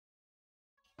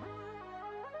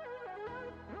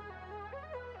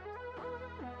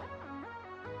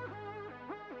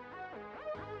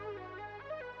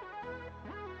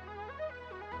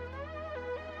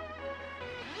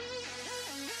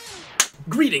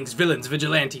Greetings, villains,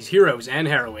 vigilantes, heroes, and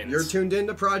heroines. You're tuned in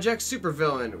to Project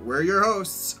SuperSpillin. We're your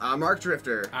hosts. I'm Mark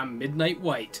Drifter. I'm Midnight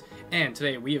White. And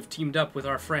today we have teamed up with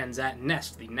our friends at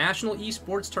Nest, the National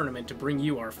Esports Tournament, to bring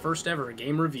you our first ever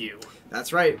game review.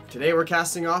 That's right. Today we're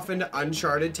casting off into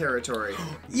uncharted territory.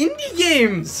 Indie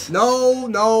games! No.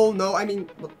 I mean,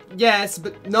 yes,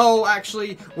 but no,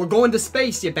 actually. We're going to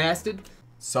space, you bastard.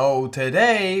 So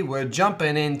today we're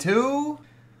jumping into...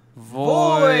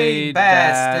 Void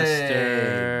Bastards.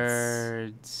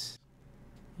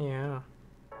 Yeah.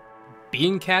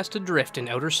 Being cast adrift in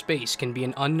outer space can be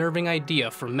an unnerving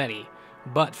idea for many,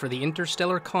 but for the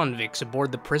interstellar convicts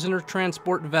aboard the prisoner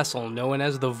transport vessel known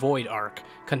as the Void Ark,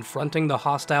 confronting the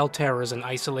hostile terrors and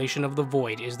isolation of the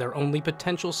Void is their only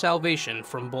potential salvation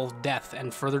from both death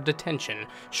and further detention,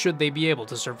 should they be able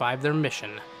to survive their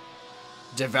mission.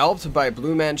 Developed by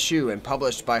Blue Manchu and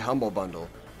published by Humble Bundle,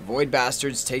 Void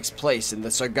Bastards takes place in the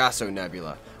Sargasso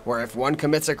Nebula, where if one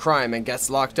commits a crime and gets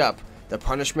locked up, the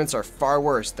punishments are far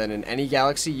worse than in any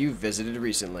galaxy you've visited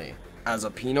recently. As a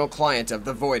penal client of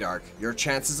the Void Ark, your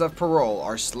chances of parole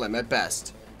are slim at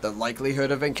best. The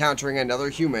likelihood of encountering another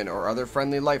human or other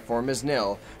friendly life form is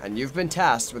nil, and you've been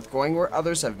tasked with going where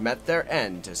others have met their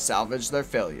end to salvage their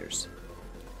failures.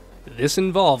 This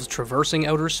involves traversing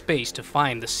outer space to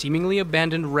find the seemingly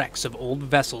abandoned wrecks of old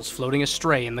vessels floating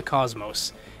astray in the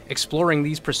cosmos. Exploring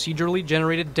these procedurally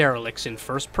generated derelicts in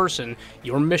first person,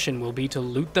 your mission will be to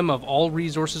loot them of all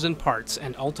resources and parts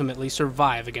and ultimately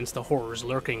survive against the horrors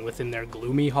lurking within their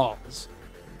gloomy halls.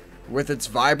 With its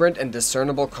vibrant and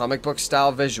discernible comic book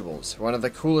style visuals, one of the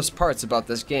coolest parts about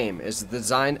this game is the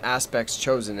design aspects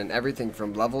chosen in everything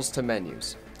from levels to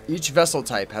menus. Each vessel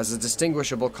type has a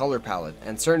distinguishable color palette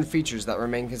and certain features that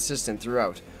remain consistent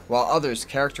throughout, while others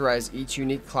characterize each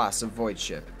unique class of void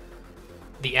ship.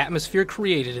 The atmosphere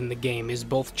created in the game is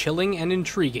both chilling and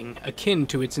intriguing, akin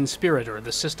to its inspirator,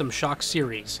 the System Shock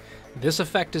series. This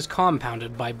effect is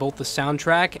compounded by both the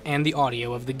soundtrack and the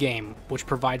audio of the game, which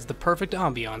provides the perfect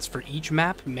ambiance for each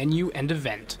map, menu, and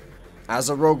event. As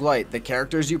a roguelite, the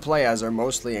characters you play as are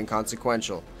mostly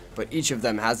inconsequential, but each of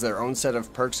them has their own set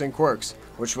of perks and quirks,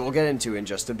 which we'll get into in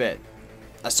just a bit.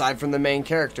 Aside from the main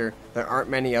character, there aren't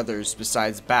many others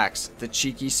besides Bax, the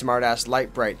cheeky smartass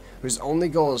Lightbright, whose only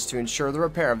goal is to ensure the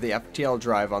repair of the FTL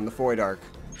drive on the Void Ark.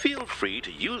 Feel free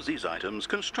to use these items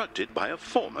constructed by a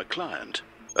former client.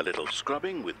 A little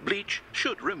scrubbing with bleach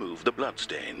should remove the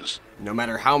bloodstains. No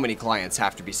matter how many clients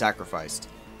have to be sacrificed.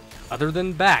 Other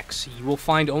than Bax, you will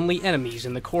find only enemies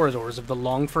in the corridors of the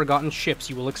long-forgotten ships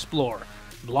you will explore.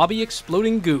 Blobby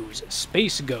exploding goos,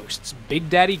 space ghosts, Big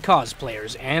Daddy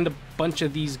cosplayers, and a bunch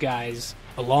of these guys,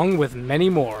 along with many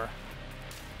more.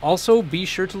 Also, be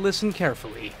sure to listen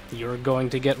carefully. You're going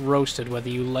to get roasted whether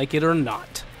you like it or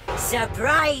not.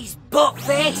 Surprise,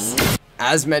 buttface!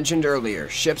 As mentioned earlier,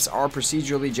 ships are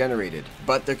procedurally generated,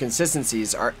 but their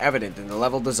consistencies are evident in the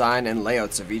level design and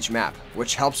layouts of each map,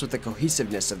 which helps with the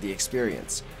cohesiveness of the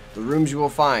experience. The rooms you will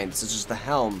find, such as the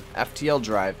helm, FTL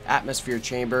drive, atmosphere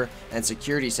chamber, and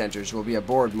security centers will be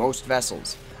aboard most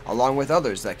vessels, along with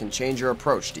others that can change your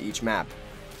approach to each map.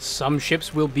 Some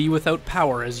ships will be without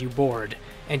power as you board,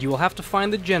 and you will have to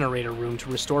find the generator room to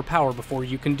restore power before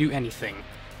you can do anything.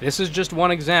 This is just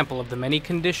one example of the many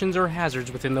conditions or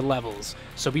hazards within the levels,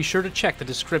 so be sure to check the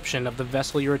description of the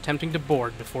vessel you're attempting to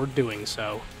board before doing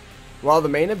so. While the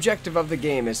main objective of the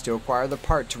game is to acquire the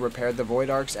part to repair the Void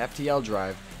Ark's FTL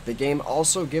drive, the game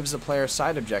also gives the player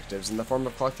side objectives in the form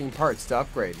of collecting parts to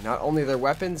upgrade not only their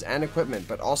weapons and equipment,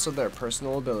 but also their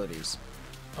personal abilities.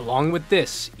 Along with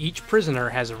this, each prisoner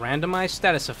has randomized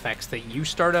status effects that you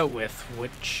start out with,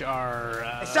 which are...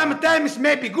 Sometimes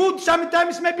may be good,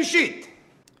 sometimes may be shit.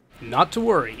 Not to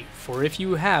worry, for if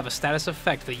you have a status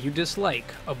effect that you dislike,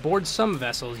 aboard some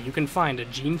vessels you can find a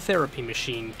gene therapy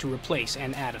machine to replace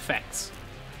and add effects.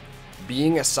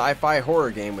 Being a sci-fi horror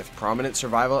game with prominent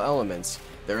survival elements,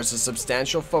 there is a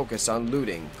substantial focus on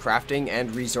looting, crafting,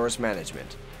 and resource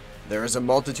management. There is a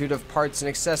multitude of parts and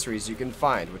accessories you can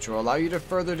find which will allow you to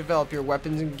further develop your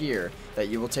weapons and gear that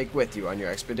you will take with you on your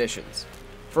expeditions.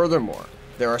 Furthermore,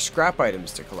 there are scrap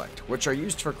items to collect, which are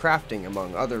used for crafting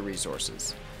among other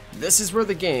resources. This is where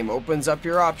the game opens up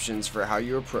your options for how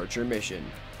you approach your mission.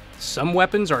 Some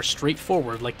weapons are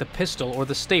straightforward like the pistol or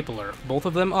the stapler, both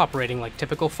of them operating like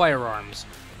typical firearms.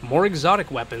 More exotic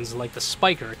weapons like the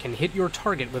spiker can hit your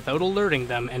target without alerting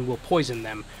them and will poison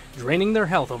them, draining their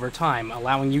health over time,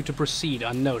 allowing you to proceed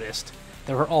unnoticed.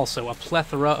 There are also a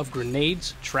plethora of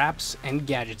grenades, traps, and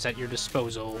gadgets at your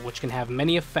disposal, which can have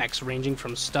many effects ranging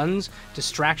from stuns,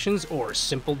 distractions, or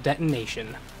simple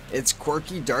detonation. Its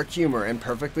quirky, dark humor and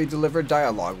perfectly delivered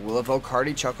dialogue will evoke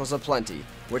hearty chuckles aplenty,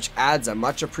 which adds a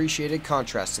much appreciated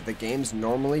contrast to the game's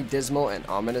normally dismal and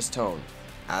ominous tone.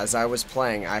 As I was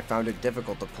playing, I found it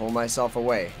difficult to pull myself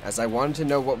away, as I wanted to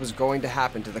know what was going to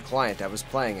happen to the client I was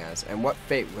playing as, and what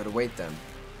fate would await them.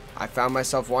 I found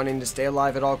myself wanting to stay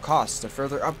alive at all costs to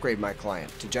further upgrade my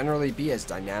client, to generally be as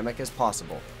dynamic as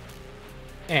possible.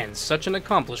 And such an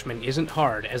accomplishment isn't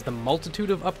hard, as the multitude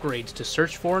of upgrades to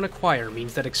search for and acquire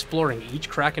means that exploring each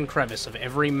crack and crevice of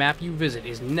every map you visit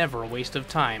is never a waste of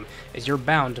time, as you're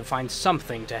bound to find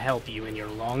something to help you in your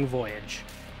long voyage.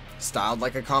 Styled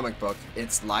like a comic book,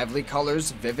 its lively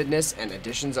colors, vividness, and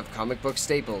additions of comic book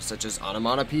staples such as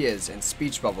onomatopoeias and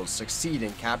speech bubbles succeed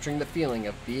in capturing the feeling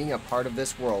of being a part of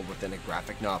this world within a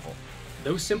graphic novel.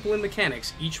 Though simple in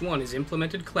mechanics, each one is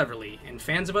implemented cleverly, and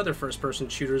fans of other first-person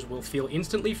shooters will feel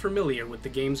instantly familiar with the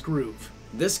game's groove.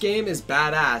 This game is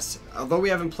badass. Although we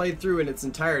haven't played through in its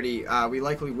entirety, we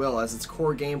likely will, as its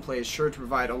core gameplay is sure to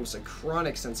provide almost a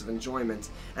chronic sense of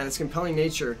enjoyment, and its compelling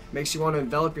nature makes you want to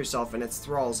envelop yourself in its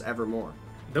thralls evermore.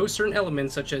 Though certain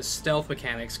elements such as stealth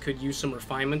mechanics could use some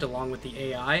refinement along with the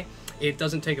AI, it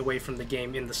doesn't take away from the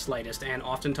game in the slightest, and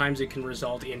oftentimes it can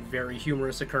result in very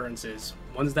humorous occurrences,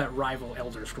 ones that rival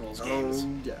Elder Scrolls games.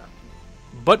 Oh, yeah.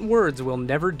 But words will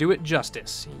never do it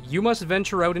justice. You must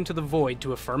venture out into the void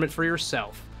to affirm it for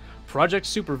yourself. Project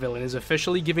SuperSpillin is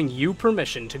officially giving you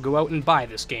permission to go out and buy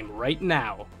this game right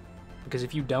now. Because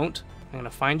if you don't, I'm going to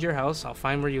find your house, I'll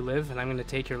find where you live, and I'm going to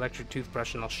take your electric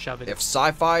toothbrush and I'll shove it. If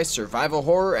sci-fi, survival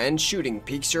horror, and shooting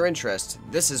piques your interest,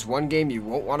 this is one game you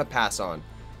won't want to pass on.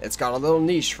 It's got a little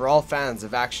niche for all fans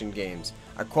of action games,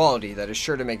 a quality that is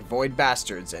sure to make Void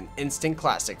Bastards an instant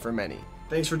classic for many.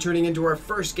 Thanks for tuning into our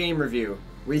first game review.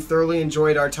 We thoroughly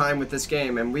enjoyed our time with this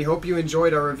game, and we hope you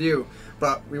enjoyed our review,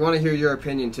 but we want to hear your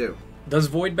opinion too. Does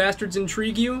Void Bastards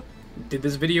intrigue you? Did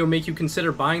this video make you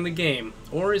consider buying the game,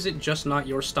 or is it just not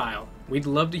your style? We'd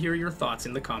love to hear your thoughts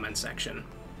in the comments section.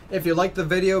 If you liked the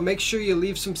video, make sure you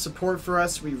leave some support for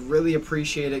us. We really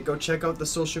appreciate it. Go check out the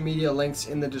social media links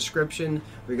in the description.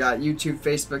 We got YouTube,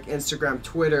 Facebook, Instagram,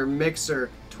 Twitter, Mixer,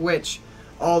 Twitch,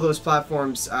 all those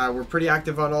platforms. We're pretty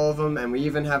active on all of them, and we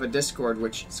even have a Discord,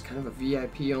 which is kind of a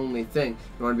VIP only thing.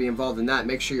 If you want to be involved in that,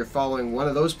 make sure you're following one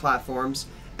of those platforms,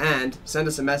 and send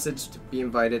us a message to be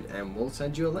invited, and we'll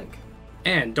send you a link.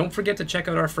 And don't forget to check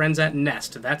out our friends at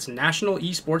Nest, that's National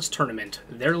Esports Tournament.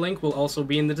 Their link will also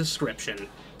be in the description.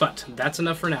 But that's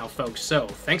enough for now, folks, so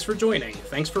thanks for joining,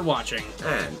 thanks for watching.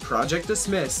 And Project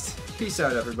Dismissed. Peace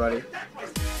out, everybody.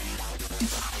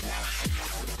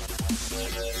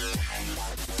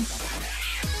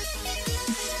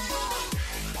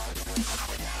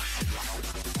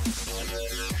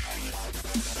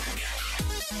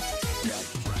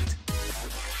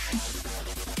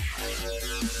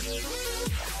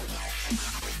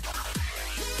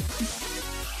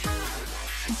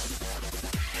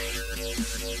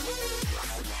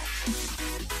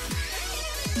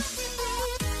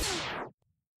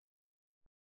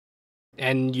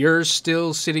 And you're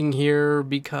still sitting here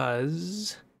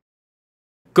because...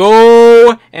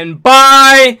 Go and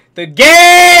buy the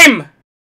game!